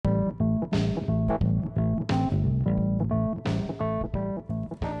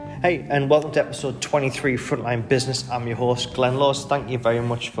Hey, and welcome to episode 23 Frontline Business. I'm your host, Glenn Laws. Thank you very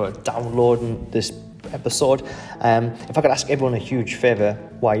much for downloading this episode. If I could ask everyone a huge favour,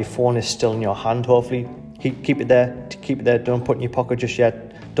 while your phone is still in your hand, hopefully, keep it there. Don't put it in your pocket just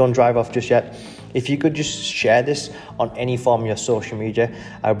yet. Don't drive off just yet. If you could just share this on any form of your social media,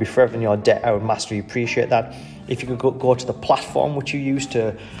 I would be forever in your debt. I would massively appreciate that. If you could go to the platform which you use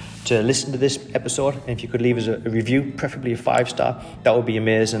to listen to this episode, and if you could leave us a review, preferably a 5-star, that would be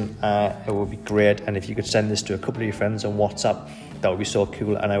amazing. It would be great. And if you could send this to a couple of your friends on WhatsApp, that would be so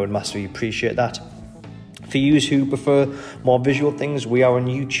cool, and I would massively appreciate that. For you who prefer more visual things, we are on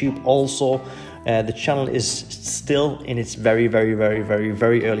YouTube also. The channel is still in its very, very, very, very,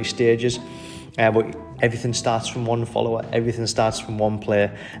 very early stages, but everything starts from one follower, everything starts from one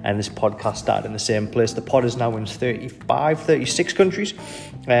player, and this podcast started in the same place. The pod is now in 36 countries,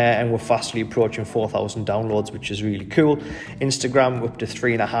 and we're fastly approaching 4,000 downloads, which is really cool. Instagram, up to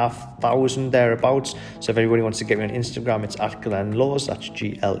 3,500 thereabouts. So if anybody wants to get me on Instagram, it's at Glenn Laws, that's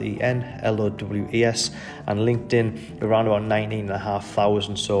GLENLOWES, and LinkedIn, around about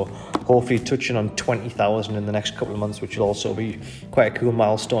 19,500. So hopefully touching on 20,000 in the next couple of months, which will also be quite a cool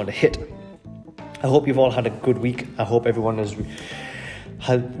milestone to hit. I hope you've all had a good week. I hope everyone has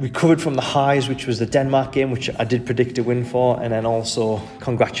recovered from the highs, which was the Denmark game, which I did predict a win for. And then also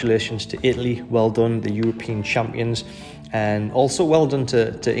congratulations to Italy. Well done, the European champions. And also well done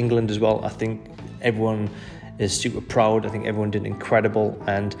to England as well. I think everyone is super proud. I think everyone did incredible,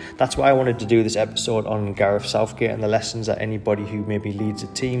 and that's why I wanted to do this episode on Gareth Southgate and the lessons that anybody who maybe leads a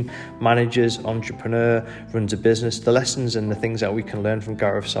team, manages, entrepreneur, runs a business, the lessons and the things that we can learn from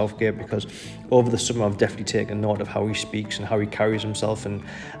Gareth Southgate, because over the summer I've definitely taken note of how he speaks and how he carries himself, and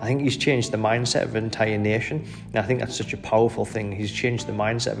I think he's changed the mindset of an entire nation, and I think that's such a powerful thing. He's changed the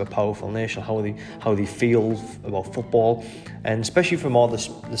mindset of a powerful nation, how they feel about football, and especially from all the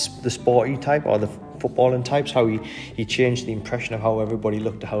sporty type or the footballing types, how he changed the impression of how everybody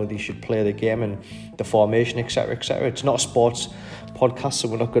looked at how they should play the game and the formation, etc., etc. It's not a sports podcast, so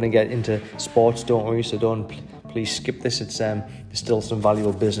we're not going to get into sports, don't worry, so please skip this. It's there's still some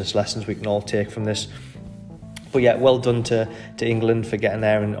valuable business lessons we can all take from this. But yeah, well done to England for getting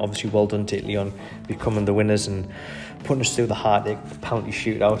there, and obviously well done to Italy on becoming the winners and putting us through the heartache penalty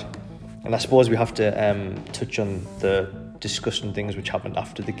shootout. And I suppose we have to touch on the discussion things which happened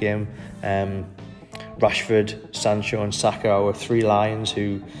after the game. Rashford, Sancho and Saka are our three lions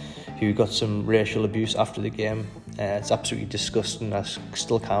who got some racial abuse after the game. It's absolutely disgusting. I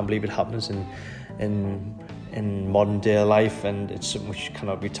still can't believe it happens in modern day life, and it's something which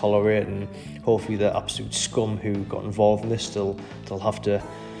cannot be tolerated, and hopefully the absolute scum who got involved in this they'll have to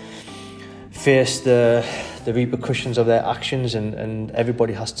face the repercussions of their actions, and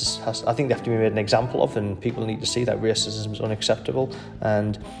everybody has I think they have to be made an example of, and people need to see that racism is unacceptable,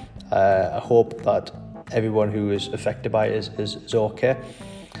 and I hope that everyone who is affected by it is okay.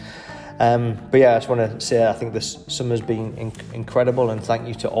 But yeah, I just want to say I think this summer's been incredible, and thank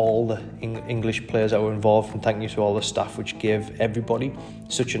you to all the English players that were involved, and thank you to all the staff which gave everybody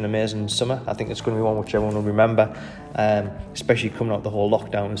such an amazing summer. I think it's going to be one which everyone will remember, especially coming out the whole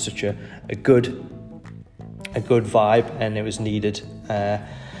lockdown with such a good vibe, and it was needed.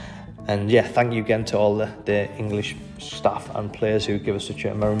 And yeah, thank you again to all the English staff and players who give us such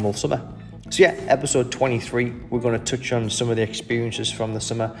a memorable summer. So yeah, episode 23, we're going to touch on some of the experiences from the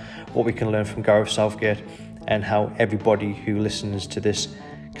summer, what we can learn from Gareth Southgate, and how everybody who listens to this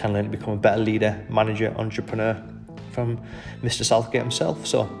can learn to become a better leader, manager, entrepreneur from Mr. Southgate himself.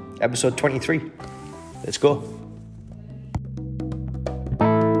 So episode 23, let's go.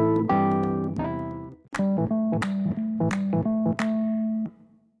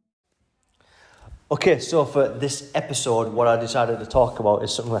 Okay, so for this episode, what I decided to talk about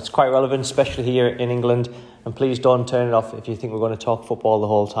is something that's quite relevant, especially here in England. And please don't turn it off if you think we're going to talk football the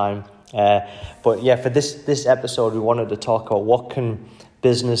whole time. But yeah, for this episode, we wanted to talk about what can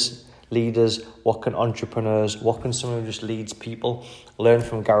business leaders, what can entrepreneurs, what can someone who just leads people learn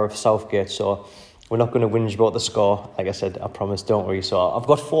from Gareth Southgate. So we're not going to whinge about the score. Like I said, I promise, don't worry. So I've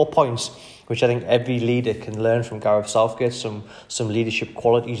got 4 points which I think every leader can learn from Gareth Southgate, some leadership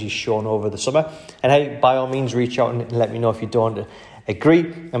qualities he's shown over the summer. And hey, by all means, reach out and let me know if you don't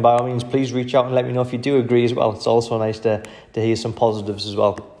agree. And by all means, please reach out and let me know if you do agree as well. It's also nice to hear some positives as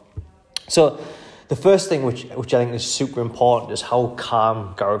well. So the first thing which I think is super important is how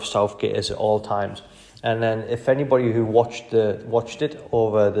calm Gareth Southgate is at all times. And then if anybody who watched it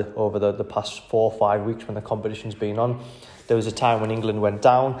over the past 4 or 5 weeks when the competition's been on, there was a time when England went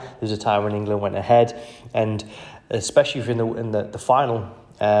down, there was a time when England went ahead, and especially in the final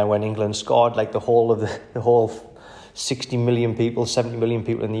when England scored, like the whole 60 million people, 70 million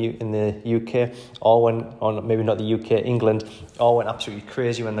people in the UK, all went, or maybe not the UK, England, all went absolutely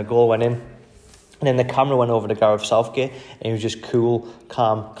crazy when the goal went in. And then the camera went over to Gareth Southgate, and he was just cool,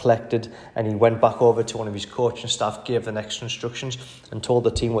 calm, collected, and he went back over to one of his coaching staff, gave the next instructions, and told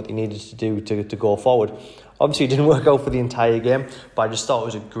the team what they needed to do to go forward. Obviously, it didn't work out for the entire game, but I just thought it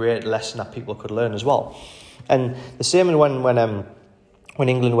was a great lesson that people could learn as well. And the same when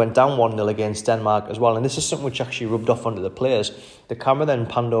England went down 1-0 against Denmark as well, and this is something which actually rubbed off onto the players. The camera then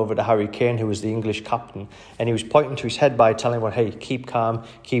panned over to Harry Kane, who was the English captain, and he was pointing to his head by telling everyone, hey, keep calm,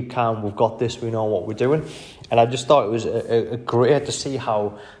 we've got this, we know what we're doing. And I just thought it was a great to see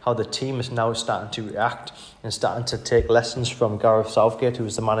how the team is now starting to react and starting to take lessons from Gareth Southgate, who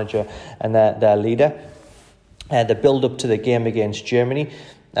was the manager and their leader. The build-up to the game against Germany,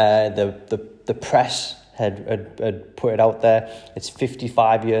 the press had put it out there. It's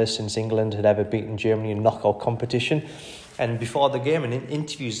 55 years since England had ever beaten Germany in knockout competition. And before the game, and in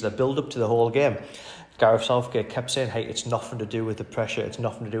interviews, the build-up to the whole game, Gareth Southgate kept saying, hey, it's nothing to do with the pressure, it's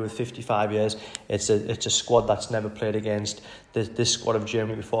nothing to do with 55 years, it's a squad that's never played against this squad of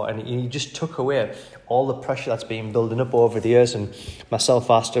Germany before. And he just took away all the pressure that's been building up over the years. And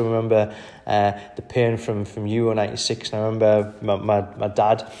myself, I still remember the pain from Euro 96, and I remember my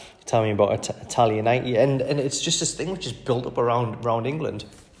dad telling me about Italia 90, and it's just this thing which is built up around England.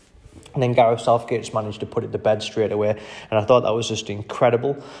 And then Gareth Southgate just managed to put it to bed straight away, and I thought that was just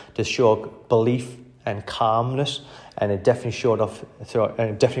incredible to show belief and calmness, and it definitely showed off, and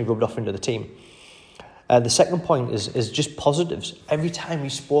it definitely rubbed off into the team. The second point is just positives. Every time he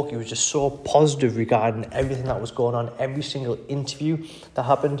spoke, he was just so positive regarding everything that was going on. Every single interview that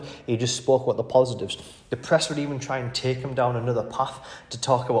happened, he just spoke about the positives. The press would even try and take him down another path to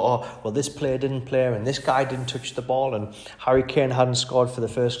talk about, oh, well, this player didn't play, and this guy didn't touch the ball, and Harry Kane hadn't scored for the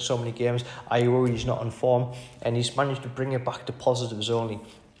first so many games. Are you worried he's not on form? And he's managed to bring it back to positives only.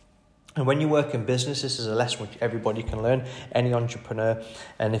 And when you work in business, this is a lesson which everybody can learn, any entrepreneur.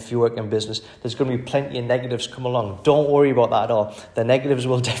 And if you work in business, there's going to be plenty of negatives come along. Don't worry about that at all. The negatives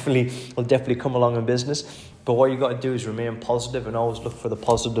will definitely come along in business. But what you got to do is remain positive and always look for the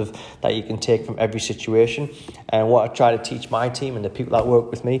positive that you can take from every situation. And what I try to teach my team and the people that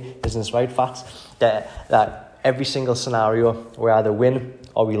work with me, Business Right Facts, that every single scenario we either win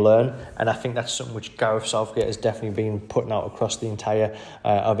or we learn, and I think that's something which Gareth Southgate has definitely been putting out across the entire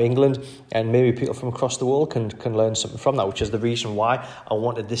of England, and maybe people from across the world can learn something from that, which is the reason why I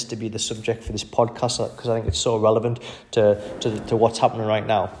wanted this to be the subject for this podcast, because I think it's so relevant to what's happening right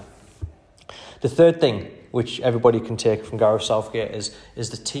now. The third thing which everybody can take from Gareth Southgate is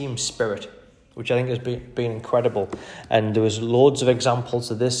the team spirit, which I think has been incredible, and there was loads of examples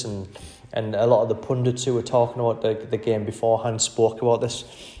of this, and a lot of the pundits who were talking about the game beforehand spoke about this.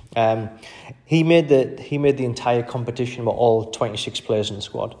 He made the entire competition about all 26 players in the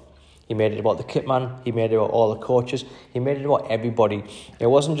squad. He made it about the kit man. He made it about all the coaches. He made it about everybody. It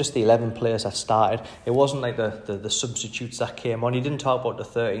wasn't just the 11 players that started. It wasn't like the substitutes that came on. He didn't talk about the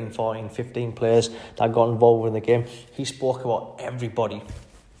 13, 14, 15 players that got involved in the game. He spoke about everybody.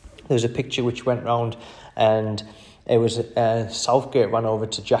 There was a picture which went round, and it was Southgate ran over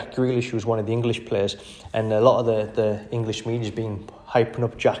to Jack Grealish, who was one of the English players, and a lot of the English media has been hyping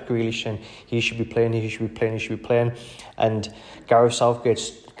up Jack Grealish, and he should be playing, and Gareth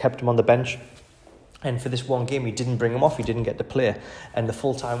Southgate kept him on the bench. And for this one game, he didn't bring him off, he didn't get to play. And the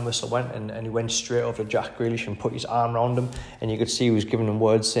full-time whistle went, and he went straight over to Jack Grealish and put his arm around him. And you could see he was giving him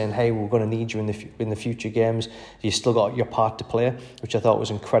words saying, hey, we're going to need you in the future games. You still got your part to play, which I thought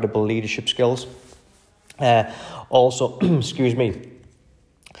was incredible leadership skills. Also, excuse me,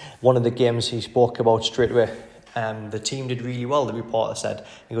 one of the games he spoke about straight away, the team did really well, the reporter said.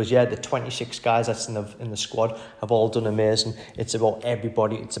 He goes, yeah, the 26 guys that's in the squad have all done amazing. It's about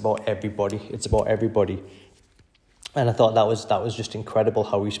everybody. And I thought that was just incredible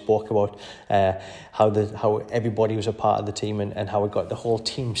how he spoke about how everybody was a part of the team, and how it got the whole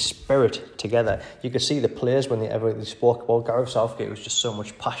team spirit together. You could see the players when they spoke about Gareth Southgate, it was just so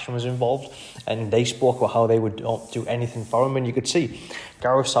much passion was involved, and they spoke about how they would do anything for him. And you could see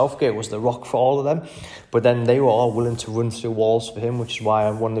Gareth Southgate was the rock for all of them, but then they were all willing to run through walls for him, which is why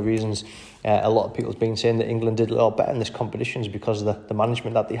one of the reasons a lot of people have been saying that England did a little better in this competition is because of the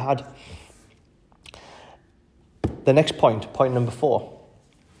management that they had. The next point number 4,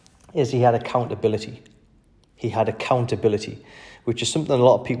 is he had accountability. He had accountability, which is something a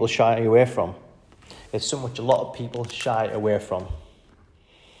lot of people shy away from. It's something which a lot of people shy away from.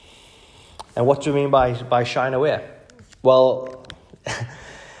 And what do you mean by shying away? Well,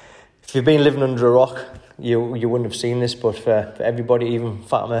 if you've been living under a rock, you wouldn't have seen this, but for everybody, even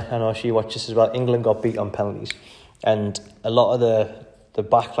Fatima, I know she watches as well, England got beat on penalties. And a lot of the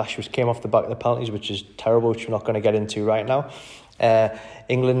backlash which came off the back of the penalties, which is terrible, which we're not going to get into right now.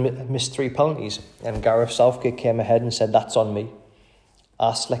 England missed 3 penalties, and Gareth Southgate came ahead and said, "That's on me.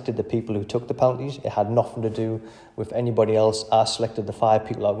 I selected the people who took the penalties. It had nothing to do with anybody else. I selected the 5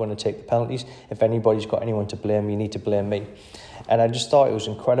 people that were going to take the penalties. If anybody's got anyone to blame, you need to blame me." And I just thought it was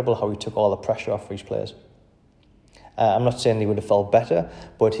incredible how he took all the pressure off for his players. I'm not saying they would have felt better,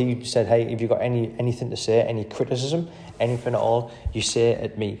 but he said, "Hey, if you've got anything to say, any criticism, anything at all, you say it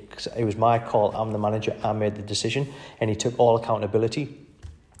at me. Because it was my call. I'm the manager. I made the decision." And he took all accountability.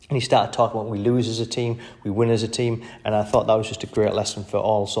 And he started talking about we lose as a team, we win as a team. And I thought that was just a great lesson for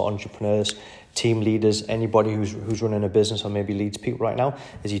all sort of entrepreneurs, team leaders, anybody who's running a business or maybe leads people right now,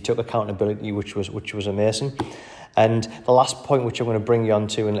 is he took accountability, which was amazing. And the last point which I'm going to bring you on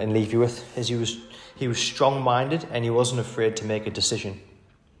to and leave you with is he was strong-minded and he wasn't afraid to make a decision.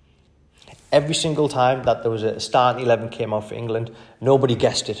 Every single time that there was a starting 11 came out for England, nobody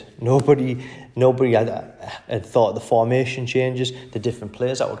guessed it. Nobody had thought the formation changes, the different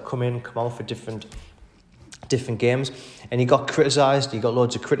players that would come out for different games. And he got criticised. He got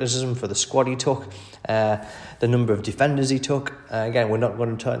loads of criticism for the squad he took, the number of defenders he took. Again, we're not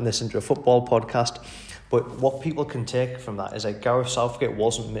going to turn this into a football podcast, but what people can take from that is that Gareth Southgate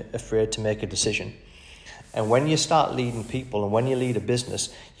wasn't afraid to make a decision. And when you start leading people and when you lead a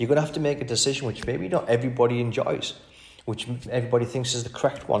business, you're going to have to make a decision which maybe not everybody enjoys, which everybody thinks is the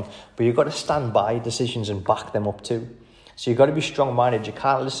correct one. But you've got to stand by decisions and back them up too. So you've got to be strong-minded. You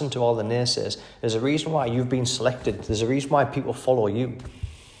can't listen to all the naysayers. There's a reason why you've been selected. There's a reason why people follow you.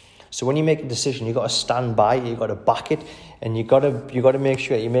 So when you make a decision, you've got to stand by it. You've got to back it. And you've got to make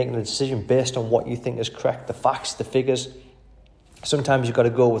sure that you're making a decision based on what you think is correct, the facts, the figures. Sometimes you've got to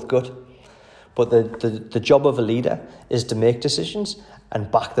go with gut. But the job of a leader is to make decisions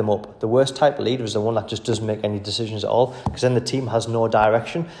and back them up. The worst type of leader is the one that just doesn't make any decisions at all, because then the team has no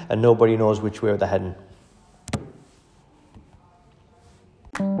direction and nobody knows which way they're heading.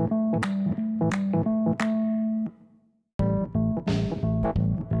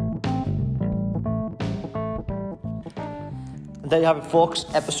 There you have it, folks.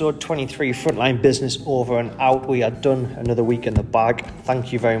 Episode 23, Frontline Business, over and out. We are done. Another week in the bag.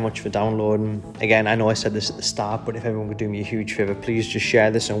 Thank you very much for downloading. Again, I know I said this at the start, but if everyone could do me a huge favour, please just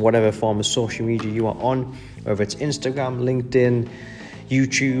share this on whatever form of social media you are on, whether it's Instagram, LinkedIn,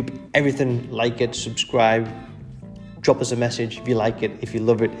 YouTube, everything. Like it, subscribe, drop us a message if you like it, if you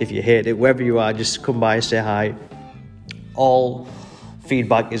love it, if you hate it, wherever you are, just come by, say hi. All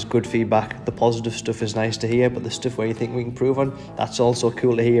feedback is good feedback. The positive stuff is nice to hear, but the stuff where you think we can improve on, that's also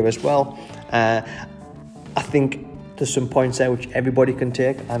cool to hear as well. I think there's some points there which everybody can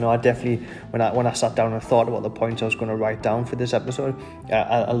take. I know I definitely, when I sat down and thought about the points I was going to write down for this episode,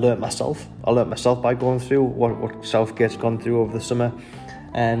 I learnt myself by going through what Southgate's gone through over the summer.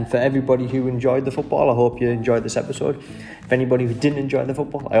 And for everybody who enjoyed the football, I hope you enjoyed this episode. For anybody who didn't enjoy the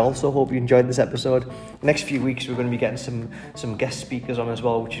football, I also hope you enjoyed this episode. Next few weeks, we're going to be getting some guest speakers on as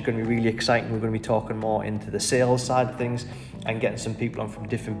well, which is going to be really exciting. We're going to be talking more into the sales side of things and getting some people on from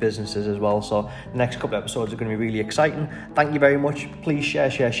different businesses as well. So the next couple of episodes are going to be really exciting. Thank you very much. Please share,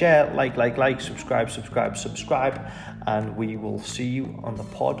 like, subscribe. And we will see you on the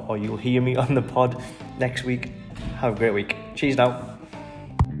pod, or you'll hear me on the pod next week. Have a great week. Cheers now.